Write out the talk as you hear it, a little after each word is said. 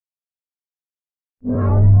Double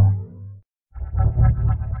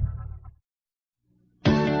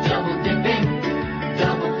dipping,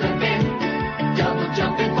 double flipping, double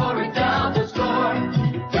jumping for a double score.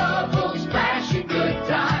 Double splashing good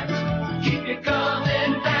times, keep you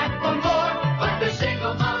coming back for more. But the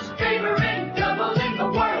single most favorite double in the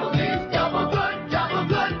world is double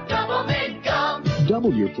mint gum.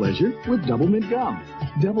 Double your pleasure with Doublemint gum.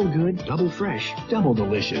 Double good, double fresh, double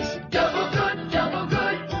delicious. Double good, double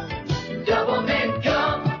mint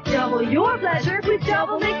gum. Double your pleasure with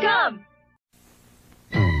Doublemint gum.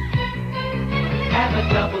 Have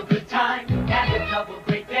a double good time, have a double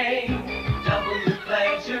great day. Double your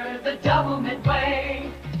pleasure the Doublemint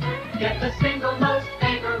way. Get the single most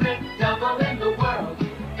favorite double in the world.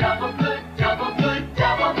 Double good, double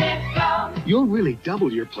mint gum. You'll really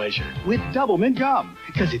double your pleasure with Doublemint gum.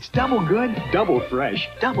 Because it's double good, double fresh,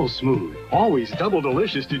 double smooth. Always double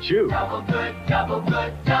delicious to chew. Double good, double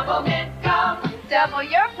mint gum. Double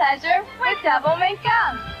your pleasure with Doublemint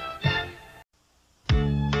gum.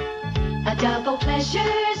 A double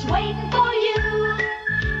pleasure's waiting for you.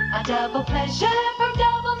 A double pleasure from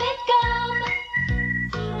Doublemint gum.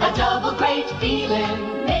 A double great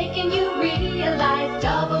feeling, making you realize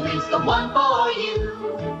Doublemint's the one for you.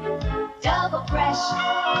 Double fresh,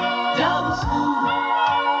 double smooth,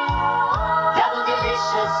 double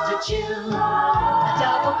delicious to chew. A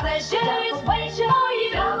double pleasure is waiting for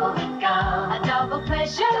you. Doublemint gum. A double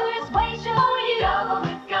pleasure is waiting for you.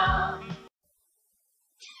 Doublemint gum.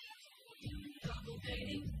 Double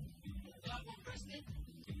dating, double breasted,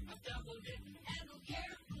 a double dip, handle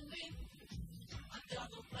carefully. A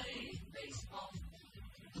double play baseball,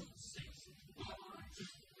 6, 4, 2,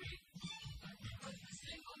 3. But the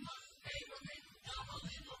single most favorite double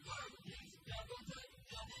in the world is double good,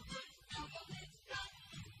 double mint gum.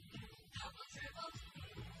 Double triple,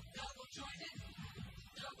 double jointed,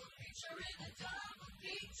 double feature in a double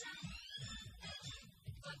feature.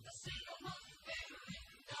 But the single most favorite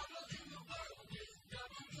double in the world is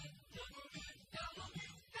double good, double mint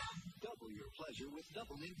gum. Double your pleasure with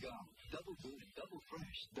Doublemint gum. Double good, double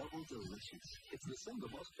fresh, double delicious. It's the single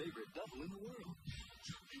most favorite double in the world.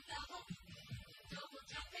 Jumping double, double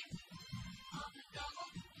jumping, on the double,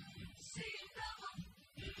 seeing double.